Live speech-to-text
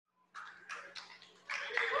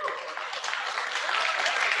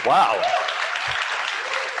Wow.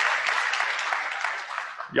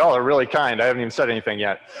 Y'all are really kind. I haven't even said anything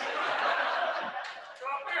yet.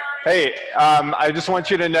 Hey, I just want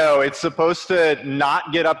you to know it's supposed to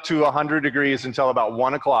not get up to 100 degrees until about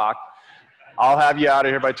 1 o'clock. I'll have you out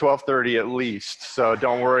of here by 12:30 at least, so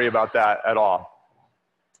don't worry about that at all.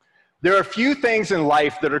 There are a few things in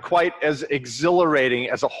life that are quite as exhilarating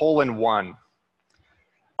as a hole-in-one.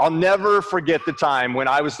 I'll never forget the time when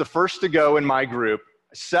I was the first to go in my group,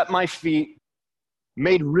 set my feet,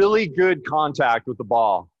 made really good contact with the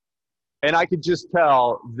ball, and I could just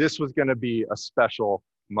tell this was going to be a special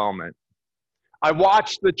moment. I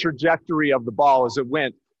watched the trajectory of the ball as it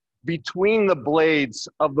went between the blades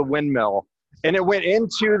of the windmill, and it went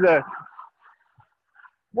into the,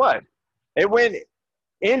 what? It went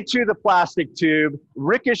into the plastic tube,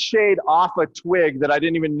 ricocheted off a twig that I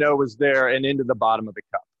didn't even know was there, and into the bottom of the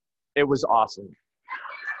cup. It was awesome.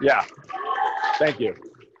 Yeah, thank you.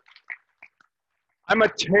 I'm a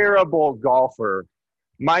terrible golfer.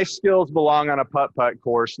 My skills belong on a putt-putt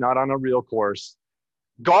course, not on a real course.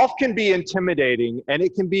 Golf can be intimidating, and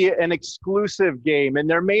it can be an exclusive game, and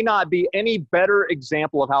there may not be any better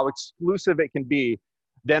example of how exclusive it can be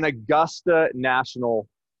than Augusta National.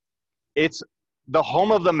 It's the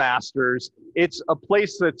home of the Masters. It's a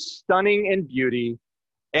place that's stunning in beauty,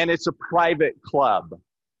 and it's a private club.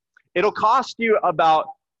 It'll cost you about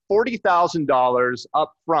 $40,000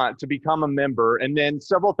 up front to become a member, and then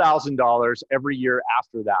several $1,000s every year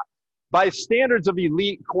after that. By standards of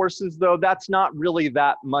elite courses, though, that's not really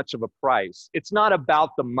that much of a price. It's not about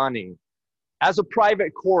the money. As a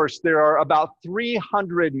private course, there are about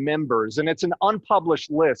 300 members, and it's an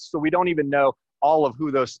unpublished list, so we don't even know all of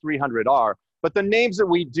who those 300 are. But the names that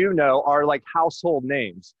we do know are like household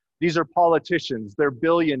names. These are politicians, they're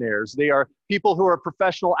billionaires, they are people who are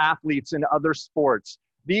professional athletes in other sports.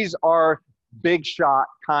 These are big shot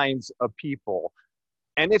kinds of people.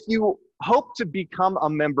 And if you hope to become a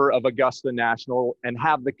member of Augusta National and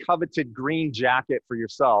have the coveted green jacket for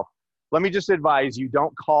yourself, let me just advise you,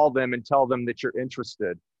 don't call them and tell them that you're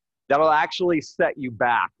interested. That'll actually set you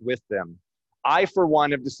back with them. I, for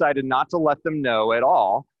one, have decided not to let them know at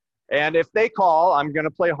all. And if they call, I'm going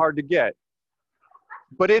to play hard to get.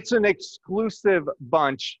 But it's an exclusive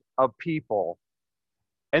bunch of people.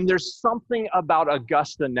 And there's something about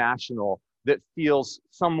Augusta National that feels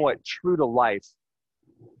somewhat true to life.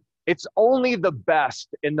 It's only the best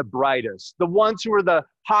and the brightest, the ones who are the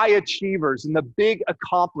high achievers and the big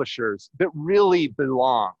accomplishers that really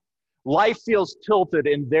belong. Life feels tilted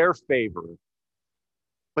in their favor.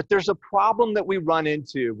 But there's a problem that we run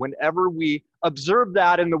into whenever we observe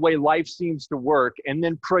that in the way life seems to work and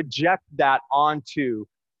then project that onto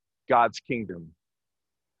God's kingdom.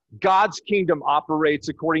 God's kingdom operates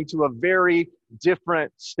according to a very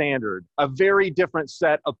different standard, a very different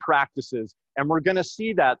set of practices. And we're going to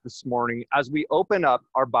see that this morning as we open up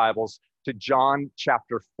our Bibles to John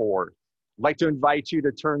chapter 4. I'd like to invite you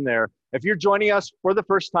to turn there. If you're joining us for the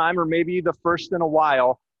first time, or maybe the first in a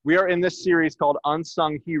while, we are in this series called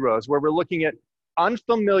Unsung Heroes, where we're looking at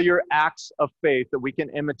unfamiliar acts of faith that we can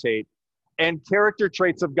imitate and character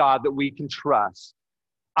traits of God that we can trust.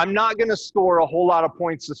 I'm not going to score a whole lot of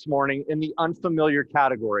points this morning in the unfamiliar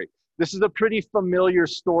category. This is a pretty familiar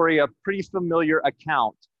story, a pretty familiar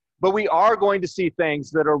account. But we are going to see things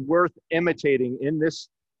that are worth imitating in this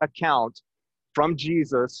account from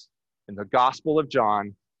Jesus in the Gospel of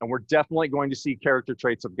John. And we're definitely going to see character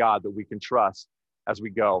traits of God that we can trust as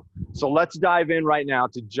we go. So let's dive in right now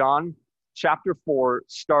to John chapter 4,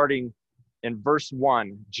 starting in verse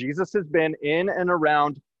 1. Jesus has been in and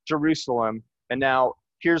around Jerusalem, and now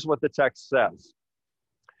here's what the text says.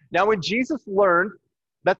 Now, when Jesus learned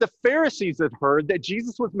that the Pharisees had heard that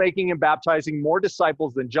Jesus was making and baptizing more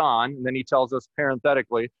disciples than John, and then he tells us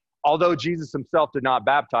parenthetically, although Jesus himself did not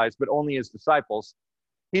baptize, but only his disciples,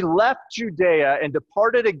 he left Judea and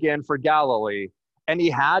departed again for Galilee, and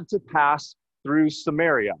he had to pass through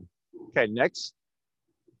Samaria. Okay, next.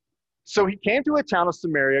 So he came to a town of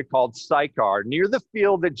Samaria called Sychar, near the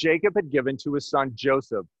field that Jacob had given to his son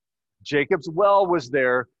Joseph. Jacob's well was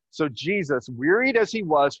there, so Jesus, wearied as he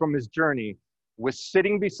was from his journey, was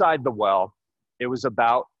sitting beside the well. It was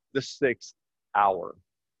about the 6th hour.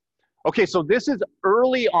 Okay, so this is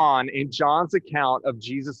early on in John's account of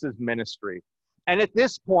Jesus's ministry. And at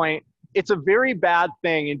this point, it's a very bad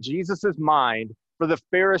thing in Jesus's mind for the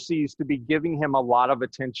Pharisees to be giving him a lot of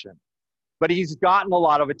attention. But he's gotten a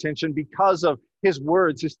lot of attention because of his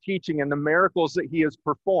words, his teaching, and the miracles that he has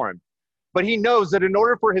performed. But he knows that in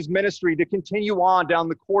order for his ministry to continue on down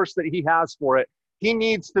the course that he has for it, he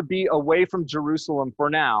needs to be away from Jerusalem for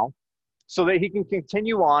now so that he can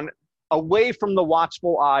continue on away from the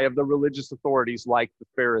watchful eye of the religious authorities like the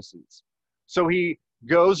Pharisees. So he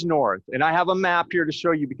goes north. And I have a map here to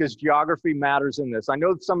show you because geography matters in this. I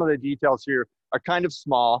know some of the details here are kind of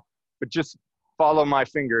small, but just follow my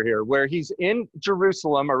finger here, where he's in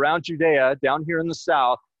Jerusalem, around Judea, down here in the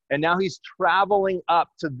south, and now he's traveling up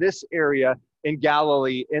to this area in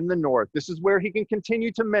Galilee in the north. This is where he can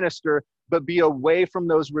continue to minister, but be away from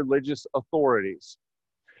those religious authorities.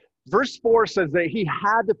 Verse 4 says that he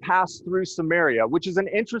had to pass through Samaria, which is an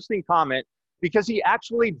interesting comment because he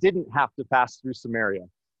actually didn't have to pass through Samaria.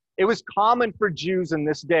 It was common for Jews in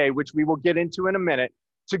this day, which we will get into in a minute,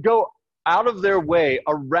 to go out of their way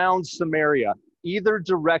around Samaria, either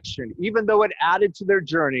direction. Even though it added to their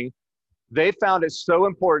journey, they found it so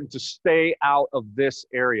important to stay out of this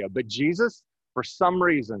area. But Jesus, for some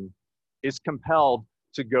reason, is compelled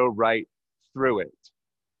to go right through it.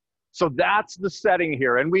 So that's the setting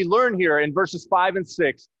here. And we learn here in verses 5 and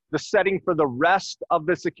 6, the setting for the rest of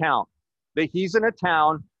this account, that he's in a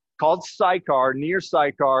town called Sychar, near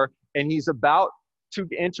Sychar, and he's about to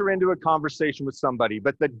enter into a conversation with somebody.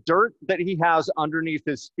 But the dirt that he has underneath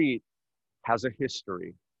his feet has a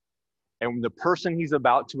history. And the person he's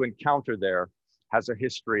about to encounter there has a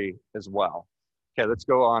history as well. Okay, let's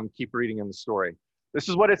go on, keep reading in the story. This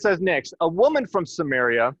is what it says next. A woman from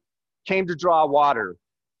Samaria came to draw water.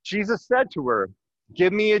 Jesus said to her,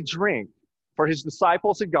 "Give me a drink," for his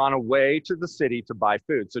disciples had gone away to the city to buy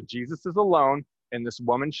food. So Jesus is alone, and this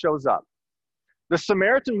woman shows up. The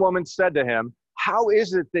Samaritan woman said to him, "How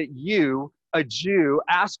is it that you, a Jew,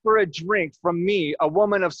 ask for a drink from me, a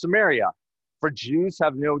woman of Samaria? For Jews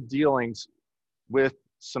have no dealings with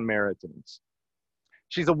Samaritans."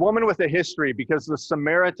 She's a woman with a history because the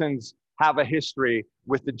Samaritans have a history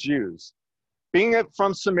with the Jews. Being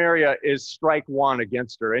from Samaria is strike one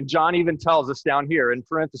against her. And John even tells us down here in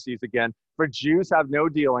parentheses again, for Jews have no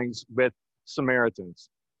dealings with Samaritans.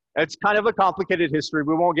 It's kind of a complicated history.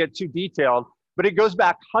 We won't get too detailed, but it goes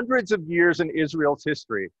back hundreds of years in Israel's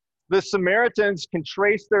history. The Samaritans can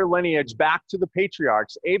trace their lineage back to the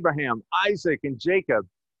patriarchs, Abraham, Isaac, and Jacob.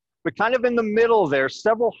 But kind of in the middle there,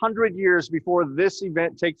 several hundred years before this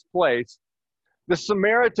event takes place, the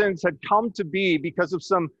Samaritans had come to be because of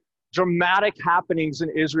some dramatic happenings in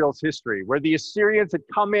Israel's history, where the Assyrians had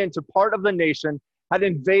come into part of the nation, had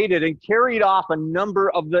invaded and carried off a number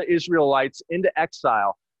of the Israelites into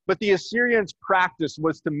exile. But the Assyrians' practice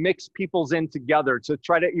was to mix peoples in together to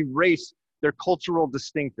try to erase their cultural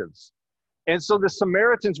distinctives. And so the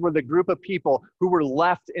Samaritans were the group of people who were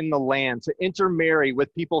left in the land to intermarry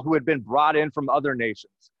with people who had been brought in from other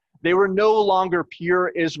nations. They were no longer pure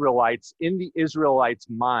Israelites in the Israelites'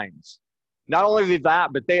 minds. Not only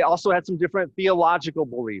that, but they also had some different theological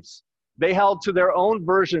beliefs. They held to their own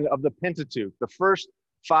version of the Pentateuch, the first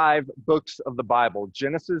 5 books of the Bible,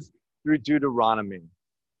 Genesis through Deuteronomy.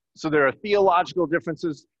 So there are theological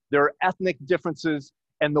differences, there are ethnic differences,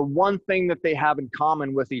 and the one thing that they have in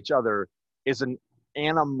common with each other is an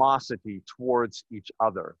animosity towards each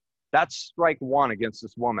other. That's strike one against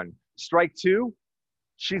this woman. Strike two,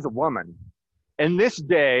 she's a woman. In this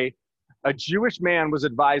day, a Jewish man was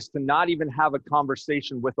advised to not even have a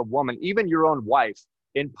conversation with a woman, even your own wife,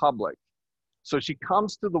 in public. So she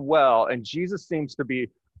comes to the well, and Jesus seems to be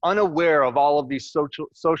unaware of all of these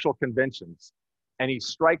social conventions. And he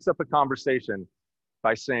strikes up a conversation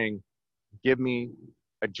by saying, "Give me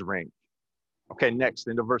a drink." Okay, next,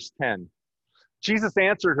 into verse 10. Jesus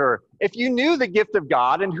answered her, "If you knew the gift of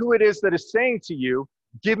God and who it is that is saying to you,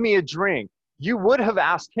 'Give me a drink,' you would have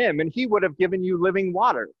asked him, and he would have given you living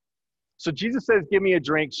water." So Jesus says, "Give me a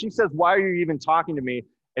drink." She says, "Why are you even talking to me?"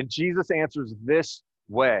 And Jesus answers this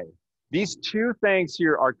way. These two things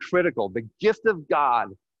here are critical: the gift of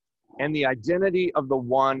God and the identity of the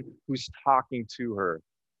one who's talking to her.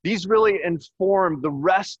 These really inform the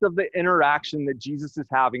rest of the interaction that Jesus is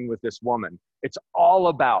having with this woman. It's all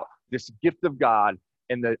about this gift of God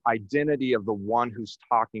and the identity of the one who's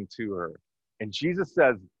talking to her. And Jesus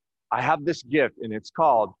says, "I have this gift, and it's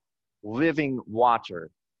called living water."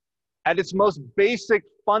 At its most basic,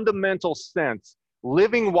 fundamental sense,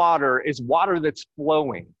 living water is water that's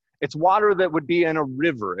flowing. It's water that would be in a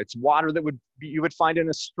river. It's water that you would find in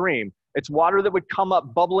a stream. It's water that would come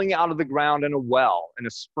up bubbling out of the ground in a well, in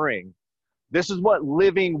a spring. This is what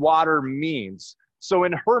living water means. So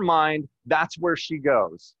in her mind, that's where she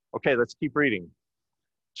goes. Okay, let's keep reading.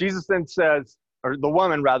 Jesus then says, or the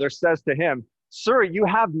woman rather, says to him, "Sir, you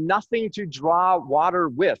have nothing to draw water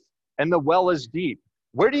with, and the well is deep.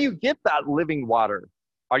 Where do you get that living water?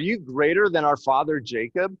 Are you greater than our father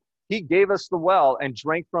Jacob? He gave us the well and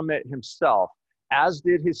drank from it himself, as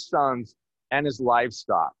did his sons and his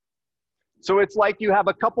livestock." So it's like you have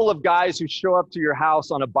a couple of guys who show up to your house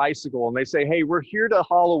on a bicycle and they say, hey, we're here to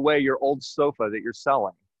haul away your old sofa that you're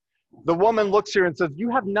selling. The woman looks here and says, you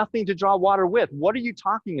have nothing to draw water with. What are you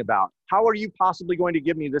talking about? How are you possibly going to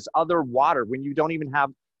give me this other water when you don't even have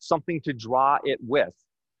something to draw it with?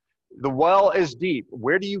 The well is deep.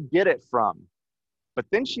 Where do you get it from? But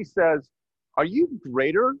then she says, are you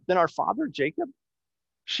greater than our father Jacob?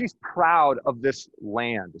 She's proud of this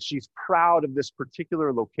land. She's proud of this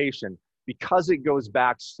particular location because it goes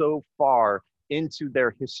back so far into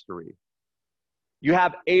their history. You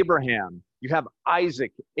have Abraham, you have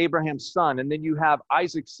Isaac, Abraham's son, and then you have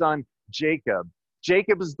Isaac's son, Jacob.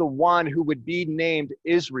 Jacob is the one who would be named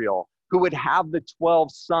Israel, who would have the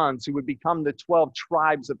 12 sons, who would become the 12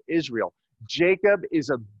 tribes of Israel. Jacob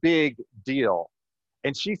is a big deal.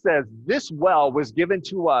 And she says, this well was given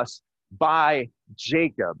to us by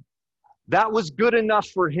Jacob. That was good enough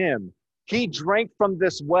for him. He drank from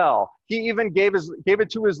this well. He even gave it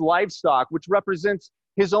to his livestock, which represents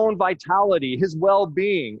his own vitality, his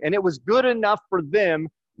well-being. And it was good enough for them.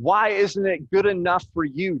 Why isn't it good enough for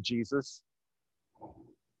you, Jesus?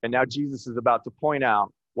 And now Jesus is about to point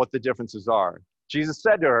out what the differences are. Jesus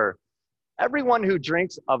said to her, everyone who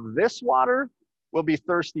drinks of this water will be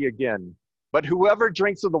thirsty again. But whoever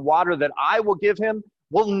drinks of the water that I will give him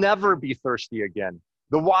will never be thirsty again.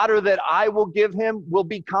 The water that I will give him will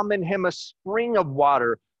become in him a spring of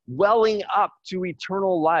water, welling up to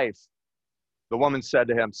eternal life. The woman said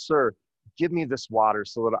to him, sir, give me this water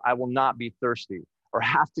so that I will not be thirsty or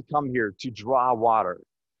have to come here to draw water.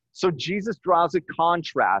 So Jesus draws a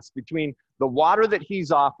contrast between the water that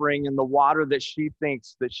he's offering and the water that she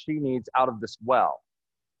thinks that she needs out of this well.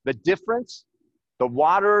 The difference, the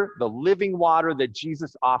water, the living water that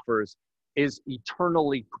Jesus offers is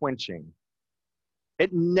eternally quenching.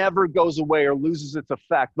 It never goes away or loses its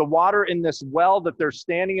effect. The water in this well that they're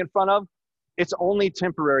standing in front of, it's only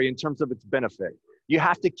temporary in terms of its benefit. You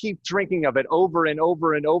have to keep drinking of it over and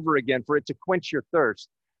over and over again for it to quench your thirst.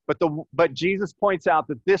 But Jesus points out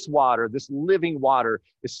that this water, this living water,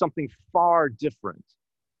 is something far different.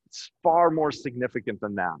 It's far more significant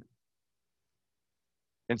than that.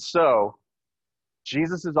 And so,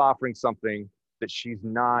 Jesus is offering something that she's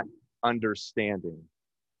not understanding.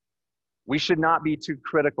 We should not be too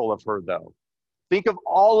critical of her, though. Think of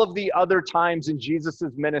all of the other times in Jesus'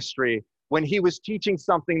 ministry when he was teaching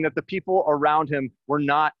something that the people around him were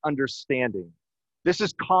not understanding. This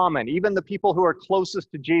is common. Even the people who are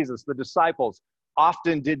closest to Jesus, the disciples,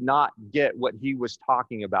 often did not get what he was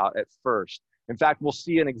talking about at first. In fact, we'll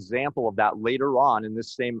see an example of that later on in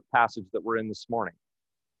this same passage that we're in this morning.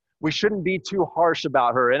 We shouldn't be too harsh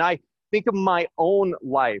about her. And I think of my own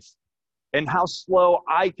life and how slow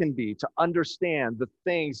I can be to understand the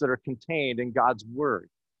things that are contained in God's word.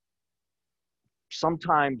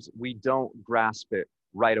 Sometimes we don't grasp it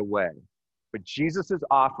right away, but Jesus is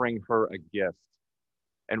offering her a gift.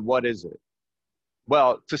 And what is it?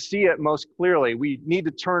 Well, to see it most clearly, we need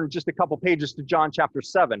to turn just a couple pages to John chapter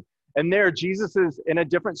 7. And there, Jesus is in a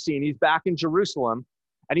different scene. He's back in Jerusalem,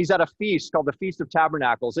 and he's at a feast called the Feast of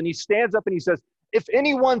Tabernacles. And he stands up and he says, if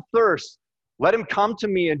anyone thirsts, let him come to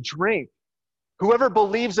me and drink. Whoever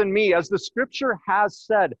believes in me, as the scripture has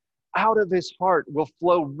said, out of his heart will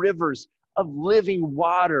flow rivers of living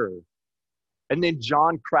water. And then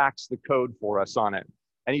John cracks the code for us on it.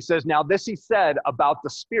 And he says, now this he said about the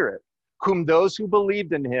Spirit, whom those who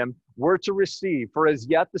believed in him were to receive, for as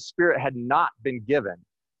yet the Spirit had not been given,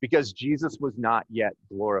 because Jesus was not yet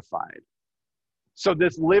glorified. So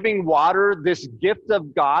this living water, this gift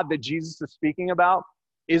of God that Jesus is speaking about,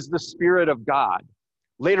 is the Spirit of God.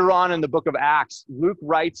 Later on in the book of Acts, Luke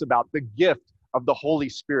writes about the gift of the Holy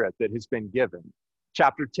Spirit that has been given.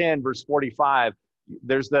 Chapter 10, verse 45,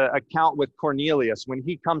 there's the account with Cornelius. When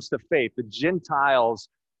he comes to faith, the Gentiles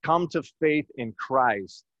come to faith in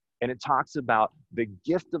Christ. And it talks about the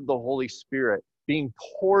gift of the Holy Spirit being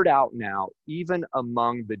poured out now, even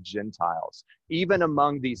among the Gentiles, even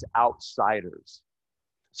among these outsiders.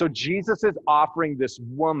 So Jesus is offering this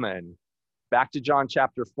woman, back to John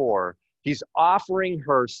chapter 4, he's offering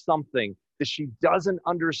her something that she doesn't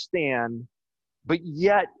understand, but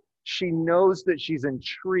yet she knows that she's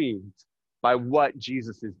intrigued by what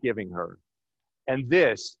Jesus is giving her. And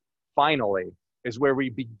this, finally, is where we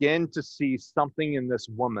begin to see something in this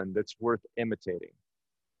woman that's worth imitating.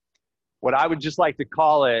 What I would just like to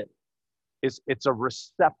call it is it's a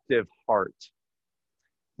receptive heart.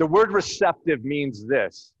 The word receptive means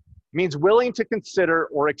this. It means willing to consider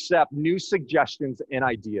or accept new suggestions and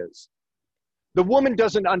ideas. The woman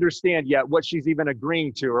doesn't understand yet what she's even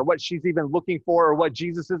agreeing to or what she's even looking for or what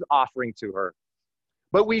Jesus is offering to her.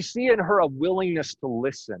 But we see in her a willingness to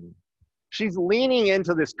listen. She's leaning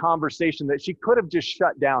into this conversation that she could have just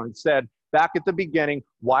shut down and said back at the beginning,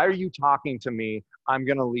 why are you talking to me? I'm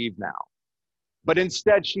going to leave now. But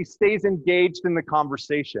instead, she stays engaged in the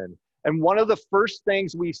conversation. And one of the first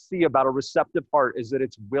things we see about a receptive heart is that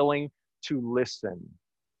it's willing to listen.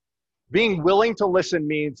 Being willing to listen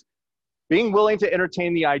means being willing to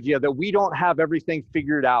entertain the idea that we don't have everything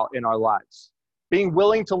figured out in our lives. Being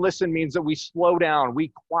willing to listen means that we slow down,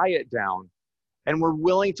 we quiet down, and we're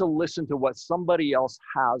willing to listen to what somebody else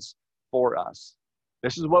has for us.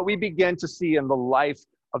 This is what we begin to see in the life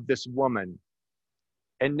of this woman.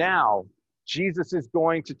 And now, Jesus is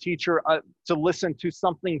going to teach her to listen to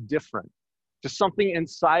something different, to something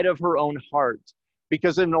inside of her own heart.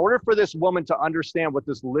 Because in order for this woman to understand what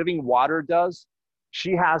this living water does,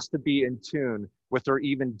 she has to be in tune with her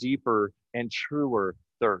even deeper and truer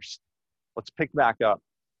thirst. Let's pick back up.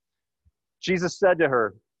 Jesus said to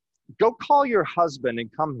her, "Go call your husband and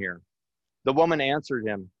come here." The woman answered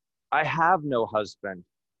him, "I have no husband."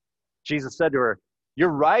 Jesus said to her, "You're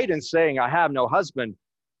right in saying, 'I have no husband.'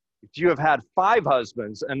 You have had 5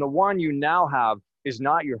 husbands, and the one you now have is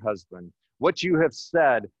not your husband. What you have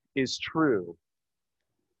said is true."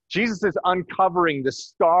 Jesus is uncovering the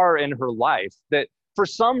scar in her life that for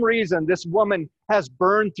some reason this woman has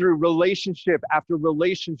burned through relationship after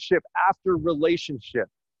relationship after relationship.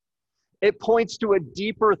 It points to a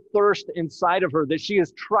deeper thirst inside of her that she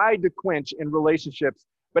has tried to quench in relationships,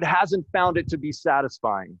 but hasn't found it to be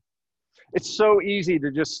satisfying. It's so easy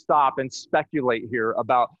to just stop and speculate here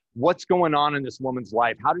about what's going on in this woman's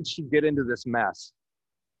life. How did she get into this mess?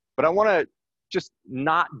 But I want to just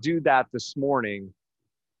not do that this morning,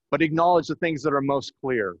 but acknowledge the things that are most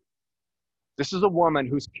clear. This is a woman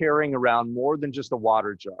who's carrying around more than just a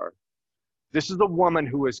water jar. This is a woman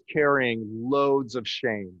who is carrying loads of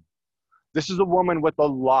shame. This is a woman with a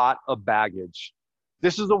lot of baggage.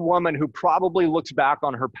 This is a woman who probably looks back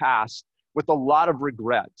on her past with a lot of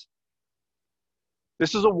regret.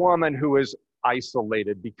 This is a woman who is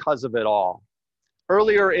isolated because of it all.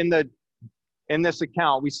 Earlier in this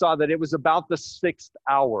account, we saw that it was about the 6th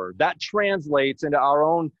hour. That translates into our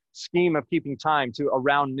own scheme of keeping time to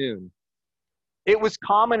around noon. It was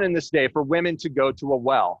common in this day for women to go to a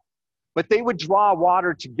well, but they would draw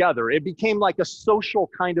water together. It became like a social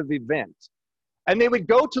kind of event. And they would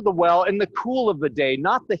go to the well in the cool of the day,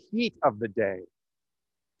 not the heat of the day.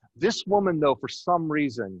 This woman, though, for some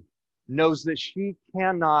reason, knows that she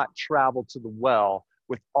cannot travel to the well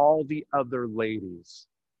with all the other ladies.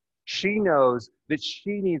 She knows that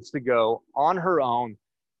she needs to go on her own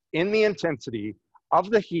in the intensity of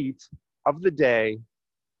the heat of the day,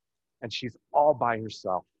 and she's all by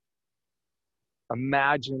herself.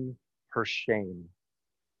 Imagine her shame.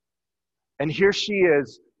 And here she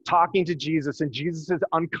is talking to Jesus, and Jesus is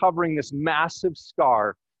uncovering this massive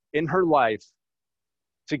scar in her life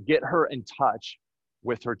to get her in touch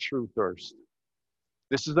with her true thirst.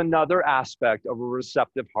 This is another aspect of a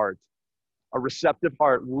receptive heart. A receptive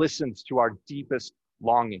heart listens to our deepest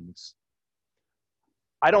longings.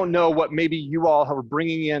 I don't know what maybe you all are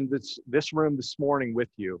bringing in this room this morning with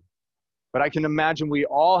you, but I can imagine we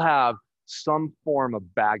all have some form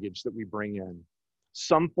of baggage that we bring in,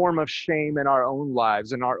 some form of shame in our own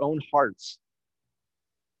lives, in our own hearts.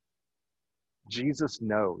 Jesus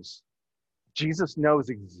knows. Jesus knows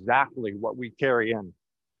exactly what we carry in.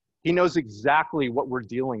 He knows exactly what we're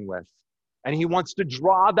dealing with. And he wants to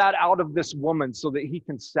draw that out of this woman so that he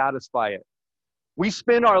can satisfy it. We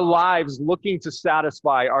spend our lives looking to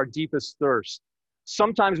satisfy our deepest thirst.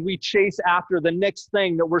 Sometimes we chase after the next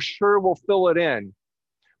thing that we're sure will fill it in.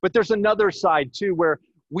 But there's another side too, where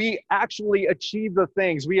we actually achieve the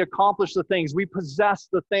things, we accomplish the things, we possess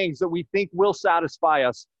the things that we think will satisfy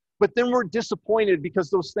us. But then we're disappointed because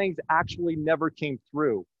those things actually never came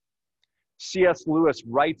through. C.S. Lewis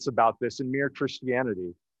writes about this in Mere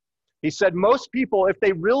Christianity. He said, most people, if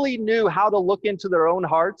they really knew how to look into their own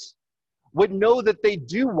hearts, would know that they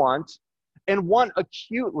do want, and want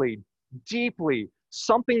acutely, deeply,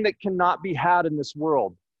 something that cannot be had in this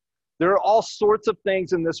world. There are all sorts of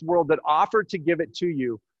things in this world that offer to give it to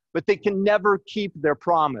you, but they can never keep their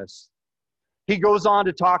promise. He goes on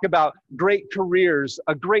to talk about great careers,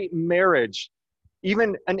 a great marriage,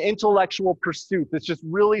 even an intellectual pursuit that's just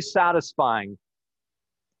really satisfying.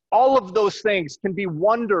 All of those things can be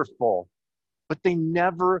wonderful, but they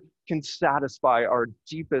never can satisfy our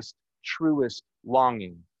deepest, truest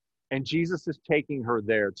longing. And Jesus is taking her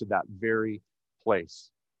there to that very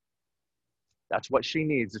place. That's what she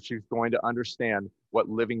needs if she's going to understand what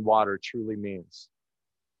living water truly means.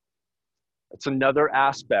 It's another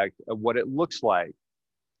aspect of what it looks like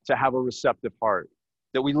to have a receptive heart.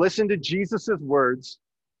 That we listen to Jesus' words,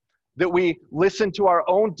 that we listen to our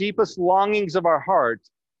own deepest longings of our heart,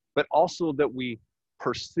 but also that we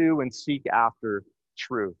pursue and seek after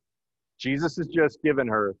truth. Jesus has just given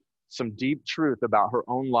her some deep truth about her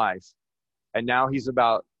own life, and now he's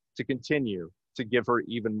about to continue to give her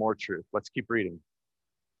even more truth. Let's keep reading.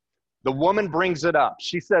 The woman brings it up.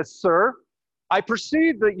 She says, "Sir, I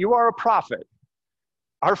perceive that you are a prophet.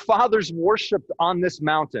 Our fathers worshipped on this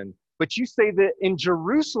mountain, but you say that in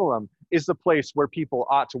Jerusalem is the place where people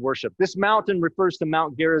ought to worship." This mountain refers to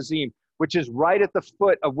Mount Gerizim, which is right at the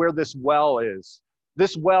foot of where this well is.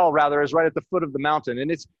 This well, rather, is right at the foot of the mountain.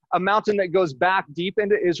 And it's a mountain that goes back deep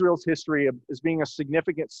into Israel's history as being a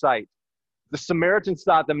significant site. The Samaritans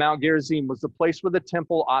thought that Mount Gerizim was the place where the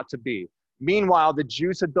temple ought to be. Meanwhile, the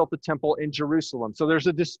Jews had built the temple in Jerusalem. So there's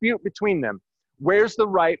a dispute between them. Where's the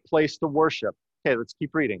right place to worship? Okay, let's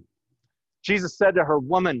keep reading. Jesus said to her,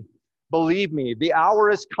 "Woman, believe me, the hour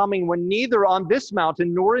is coming when neither on this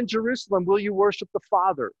mountain nor in Jerusalem will you worship the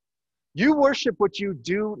Father. You worship what you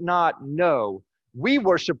do not know. We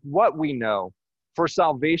worship what we know, for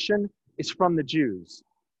salvation is from the Jews."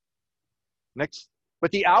 Next.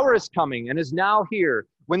 "But the hour is coming and is now here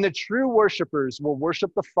when the true worshipers will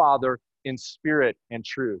worship the Father in spirit and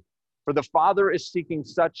truth. For the Father is seeking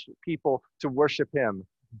such people to worship him.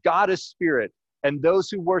 God is spirit, and those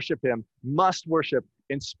who worship him must worship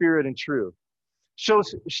in spirit and truth." So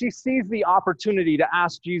she sees the opportunity to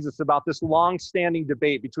ask Jesus about this long-standing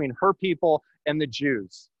debate between her people and the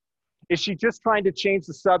Jews. Is she just trying to change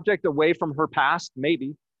the subject away from her past?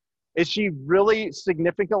 Maybe. Is she really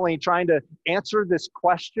significantly trying to answer this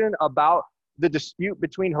question about the dispute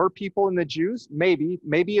between her people and the Jews? Maybe.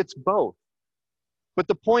 Maybe it's both. But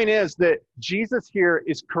the point is that Jesus here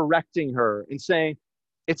is correcting her and saying,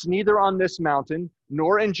 it's neither on this mountain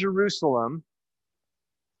nor in Jerusalem.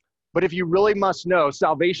 But if you really must know,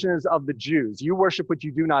 salvation is of the Jews. You worship what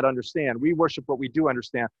you do not understand. We worship what we do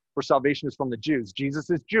understand, for salvation is from the Jews. Jesus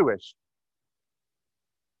is Jewish.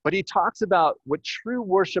 But he talks about what true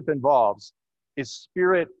worship involves is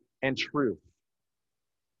spirit and truth.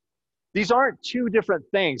 These aren't two different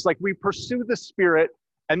things. Like we pursue the spirit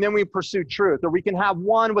and then we pursue truth, or we can have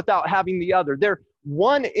one without having the other. They're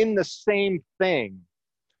one in the same thing.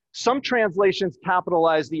 Some translations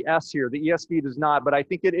capitalize the S here. The ESV does not, but I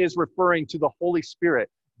think it is referring to the Holy Spirit,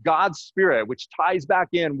 God's Spirit, which ties back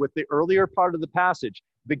in with the earlier part of the passage,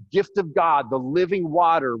 the gift of God, the living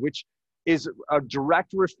water, which is a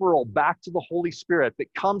direct referral back to the Holy Spirit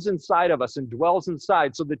that comes inside of us and dwells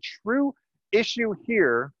inside. So the true issue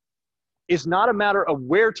here is not a matter of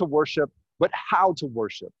where to worship, but how to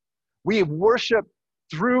worship. We worship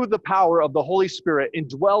through the power of the Holy Spirit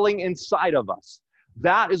indwelling inside of us.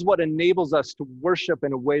 That is what enables us to worship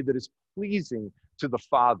in a way that is pleasing to the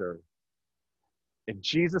Father. And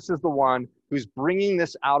Jesus is the one who's bringing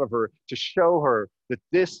this out of her to show her that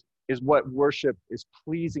this is what worship is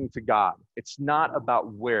pleasing to God. It's not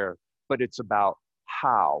about where, but it's about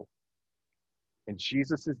how. And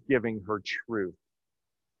Jesus is giving her truth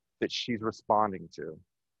that she's responding to.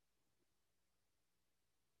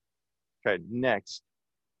 Okay, next.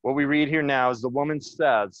 What we read here now is the woman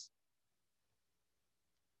says,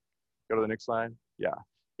 go to the next slide. Yeah.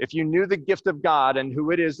 "If you knew the gift of God and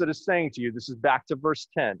who it is that is saying to you," this is back to verse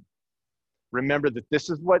 10. Remember that this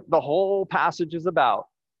is what the whole passage is about.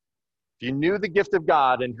 "If you knew the gift of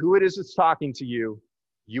God and who it is that's talking to you,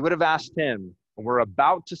 you would have asked him." And we're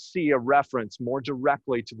about to see a reference more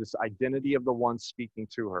directly to this identity of the one speaking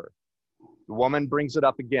to her. The woman brings it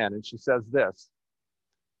up again, and she says this,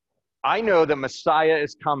 "I know that Messiah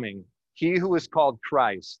is coming, he who is called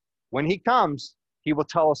Christ. When he comes, he will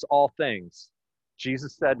tell us all things."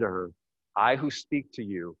 Jesus said to her, "I who speak to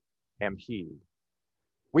you am he."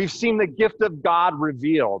 We've seen the gift of God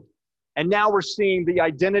revealed, and now we're seeing the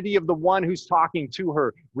identity of the one who's talking to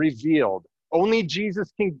her revealed. Only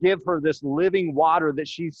Jesus can give her this living water that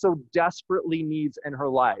she so desperately needs in her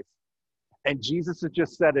life. And Jesus has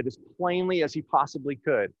just said it as plainly as he possibly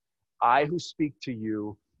could. "I who speak to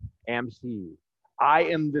you am he." I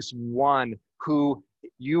am this one who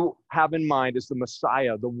you have in mind as the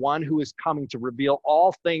Messiah, the one who is coming to reveal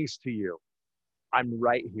all things to you. I'm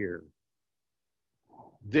right here.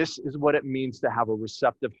 This is what it means to have a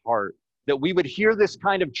receptive heart, that we would hear this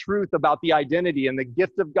kind of truth about the identity and the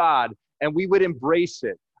gift of God, and we would embrace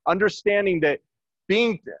it, understanding that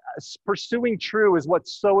pursuing true is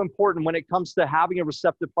what's so important when it comes to having a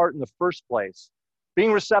receptive heart in the first place.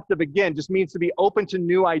 Being receptive, again, just means to be open to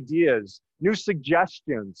new ideas, new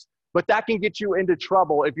suggestions, but that can get you into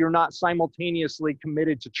trouble if you're not simultaneously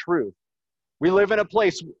committed to truth. We live in a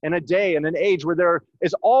place, in a day, in an age where there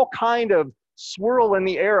is all kind of swirl in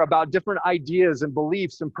the air about different ideas and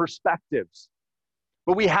beliefs and perspectives.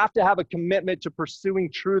 But we have to have a commitment to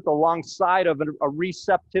pursuing truth alongside of a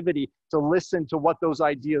receptivity to listen to what those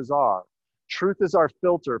ideas are. Truth is our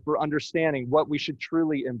filter for understanding what we should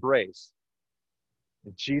truly embrace.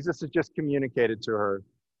 And Jesus has just communicated to her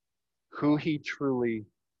who he truly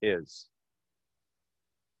is.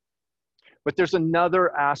 But there's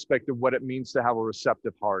another aspect of what it means to have a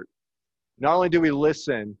receptive heart. Not only do we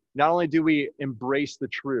listen, not only do we embrace the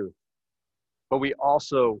truth, but we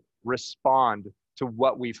also respond to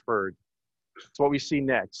what we've heard. It's what we see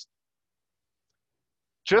next.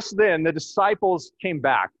 Just then, the disciples came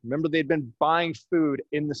back. Remember, they'd been buying food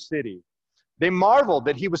in the city. They marveled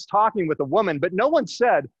that he was talking with a woman, but no one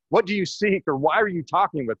said, "What do you seek?" or "Why are you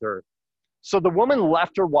talking with her?" So the woman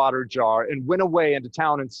left her water jar and went away into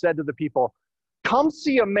town and said to the people, "Come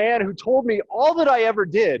see a man who told me all that I ever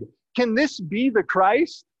did. Can this be the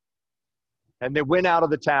Christ?" And they went out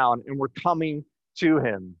of the town and were coming to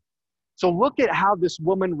him. So look at how this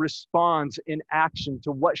woman responds in action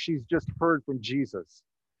to what she's just heard from Jesus.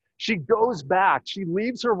 She goes back. She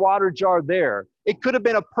leaves her water jar there. It could have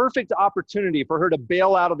been a perfect opportunity for her to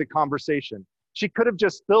bail out of the conversation. She could have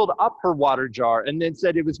just filled up her water jar and then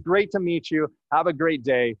said, "It was great to meet you. Have a great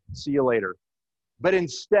day. See you later." But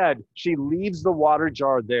instead, she leaves the water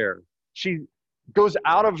jar there. She goes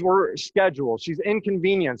out of her schedule. She's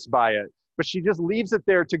inconvenienced by it, but she just leaves it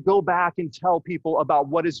there to go back and tell people about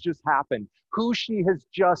what has just happened, who she has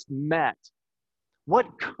just met.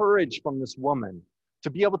 What courage from this woman to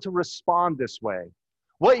be able to respond this way.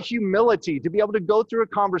 What humility to be able to go through a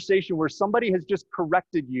conversation where somebody has just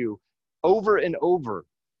corrected you over and over,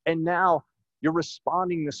 and now you're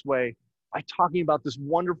responding this way by talking about this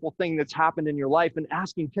wonderful thing that's happened in your life and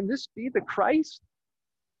asking, "Can this be the Christ?"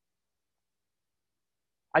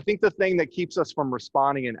 I think the thing that keeps us from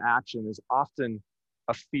responding in action is often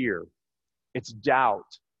a fear. It's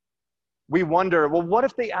doubt. We wonder, well, what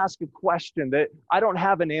if they ask a question that I don't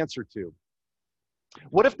have an answer to?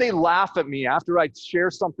 What if they laugh at me after I share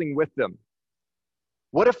something with them?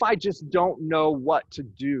 What if I just don't know what to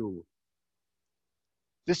do?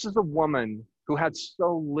 This is a woman who had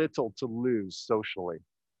so little to lose socially.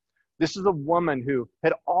 This is a woman who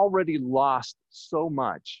had already lost so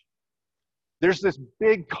much. There's this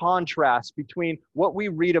big contrast between what we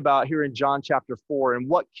read about here in John chapter 4 and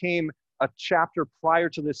what came a chapter prior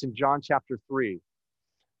to this in John chapter 3.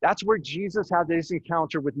 That's where Jesus had this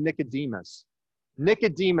encounter with Nicodemus.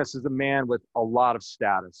 Nicodemus is a man with a lot of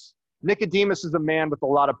status. Nicodemus is a man with a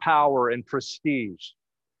lot of power and prestige.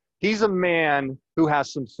 He's a man who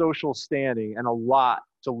has some social standing and a lot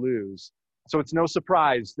to lose. So it's no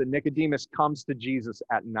surprise that Nicodemus comes to Jesus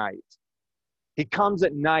at night. He comes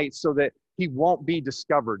at night so that he won't be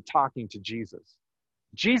discovered talking to Jesus.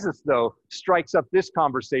 Jesus, though, strikes up this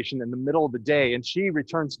conversation in the middle of the day, and she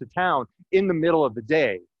returns to town in the middle of the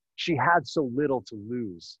day. She had so little to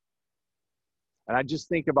lose. And I just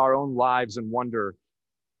think of our own lives and wonder,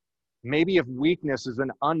 maybe if weakness is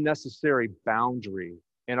an unnecessary boundary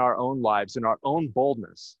in our own lives, in our own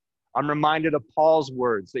boldness. I'm reminded of Paul's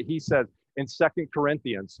words that he said in 2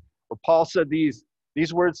 Corinthians, where Paul said these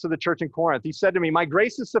words to the church in Corinth. He said to me, "My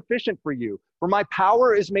grace is sufficient for you, for my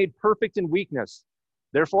power is made perfect in weakness.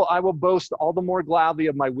 Therefore, I will boast all the more gladly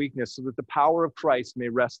of my weakness, so that the power of Christ may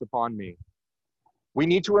rest upon me." We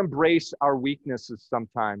need to embrace our weaknesses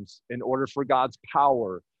sometimes in order for God's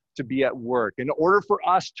power to be at work, in order for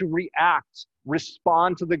us to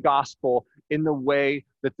respond to the gospel in the way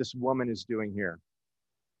that this woman is doing here.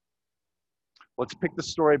 Let's pick the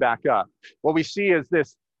story back up. What we see is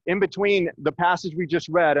this, in between the passage we just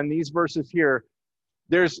read and these verses here,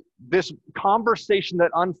 there's this conversation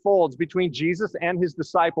that unfolds between Jesus and his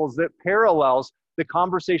disciples that parallels the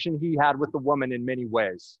conversation he had with the woman in many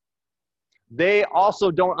ways. They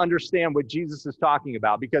also don't understand what Jesus is talking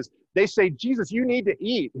about because they say, "Jesus, you need to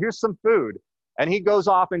eat. Here's some food." And he goes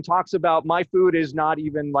off and talks about, "My food is not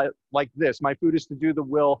even like this. My food is to do the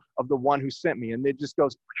will of the one who sent me." And it just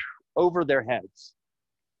goes over their heads.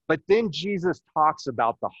 But then Jesus talks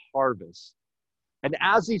about the harvest. And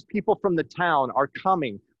as these people from the town are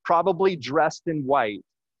coming, probably dressed in white,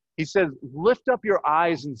 he says, "Lift up your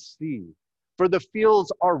eyes and see, for the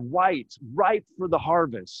fields are white, ripe for the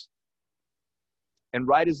harvest." And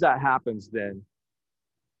right as that happens, then,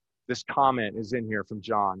 this comment is in here from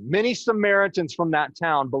John. Many Samaritans from that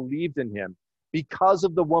town believed in him because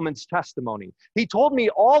of the woman's testimony. "He told me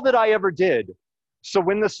all that I ever did." So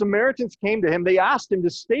when the Samaritans came to him, they asked him to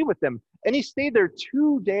stay with them. And he stayed there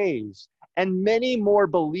 2 days. And many more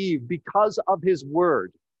believed because of his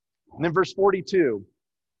word. And then verse 42,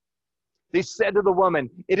 They said to the woman,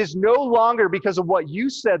 "It is no longer because of what you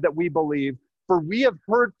said that we believe, for we have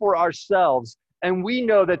heard for ourselves, and we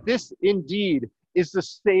know that this indeed is the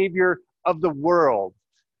Savior of the world."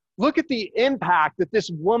 Look at the impact that this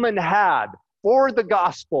woman had for the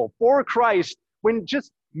gospel, for Christ, when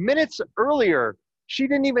just minutes earlier, she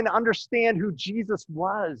didn't even understand who Jesus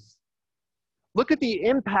was. Look at the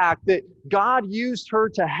impact that God used her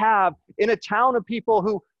to have in a town of people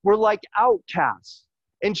who were like outcasts.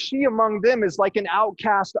 And she among them is like an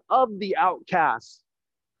outcast of the outcasts.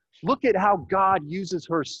 Look at how God uses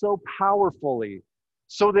her so powerfully,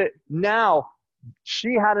 so that now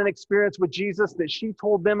she had an experience with Jesus that she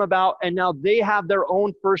told them about, and now they have their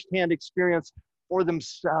own firsthand experience for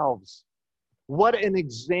themselves. What an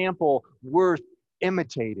example worth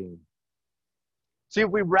imitating. See, if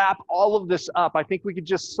we wrap all of this up, I think we could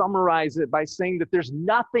just summarize it by saying that there's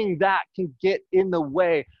nothing that can get in the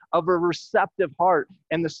way of a receptive heart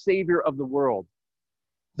and the Savior of the world.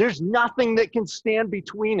 There's nothing that can stand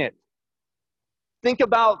between it. Think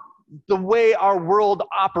about the way our world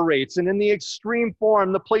operates, and in the extreme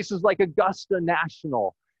form, the places like Augusta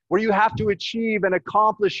National, where you have to achieve and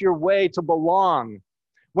accomplish your way to belong.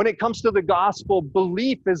 When it comes to the gospel,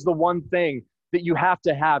 belief is the one thing that you have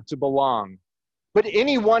to belong. But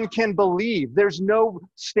anyone can believe. There's no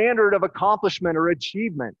standard of accomplishment or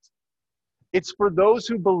achievement. It's for those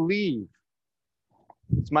who believe.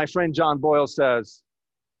 As my friend John Boyle says,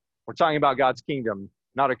 we're talking about God's kingdom,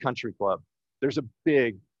 not a country club. There's a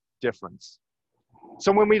big difference.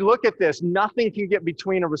 So when we look at this, nothing can get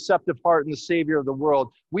between a receptive heart and the Savior of the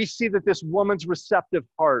world. We see that this woman's receptive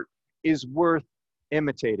heart is worth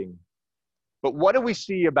imitating. But what do we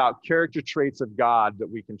see about character traits of God that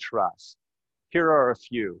we can trust? Here are a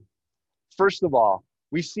few. First of all,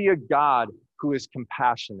 we see a God who is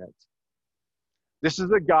compassionate. This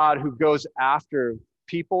is a God who goes after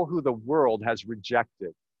people who the world has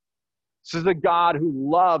rejected. This is a God who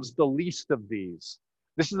loves the least of these.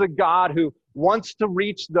 This is a God who wants to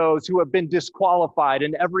reach those who have been disqualified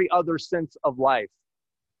in every other sense of life.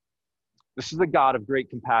 This is a God of great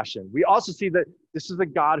compassion. We also see that this is a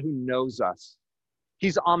God who knows us.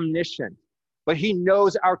 He's omniscient, but he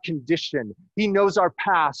knows our condition. He knows our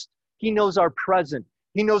past. He knows our present.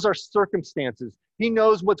 He knows our circumstances. He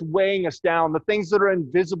knows what's weighing us down, the things that are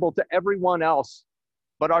invisible to everyone else,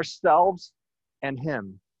 but ourselves and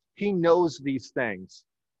him. He knows these things,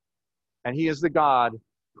 and he is the God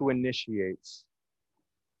who initiates.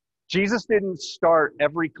 Jesus didn't start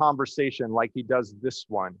every conversation like he does this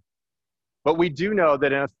one, but we do know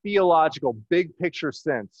that in a theological, big picture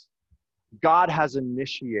sense, God has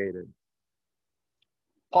initiated.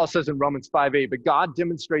 Paul says in Romans 5:8, but God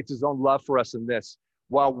demonstrates his own love for us in this: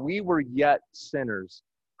 while we were yet sinners,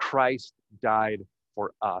 Christ died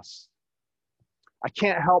for us. I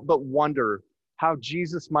can't help but wonder how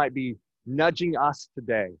Jesus might be nudging us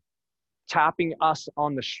today, tapping us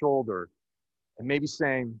on the shoulder, and maybe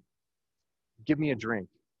saying, give me a drink.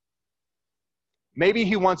 Maybe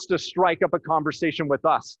he wants to strike up a conversation with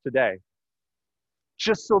us today,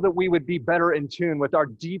 just so that we would be better in tune with our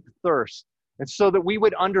deep thirst, and so that we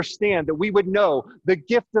would understand, that we would know the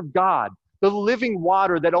gift of God, the living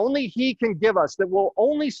water that only he can give us, that will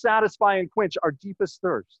only satisfy and quench our deepest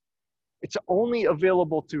thirst. It's only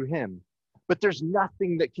available to him. But there's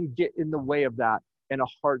nothing that can get in the way of that in a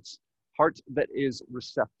heart that is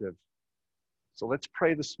receptive. So let's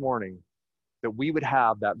pray this morning that we would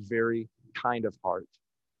have that very kind of heart.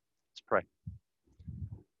 Let's pray.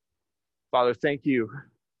 Father, thank you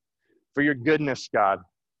for your goodness, God.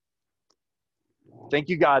 Thank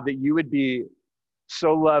you, God, that you would be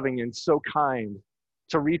so loving and so kind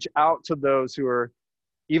to reach out to those who are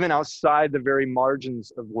even outside the very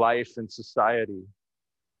margins of life and society.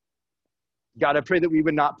 God, I pray that we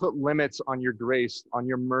would not put limits on your grace, on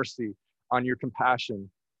your mercy, on your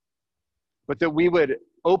compassion, but that we would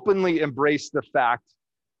openly embrace the fact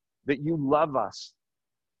that you love us.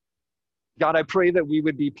 God, I pray that we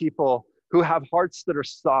would be people who have hearts that are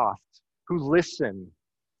soft, who listen,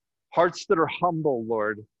 hearts that are humble,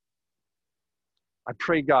 Lord. I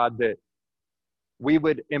pray, God, that we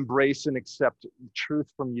would embrace and accept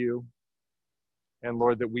truth from you, and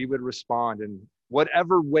Lord, that we would respond in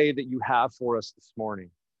whatever way that you have for us this morning.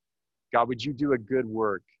 God, would you do a good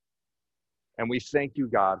work? And we thank you,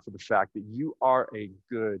 God, for the fact that you are a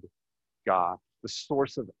good God, the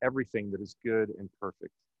source of everything that is good and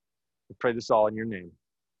perfect. We pray this all in your name.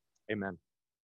 Amen.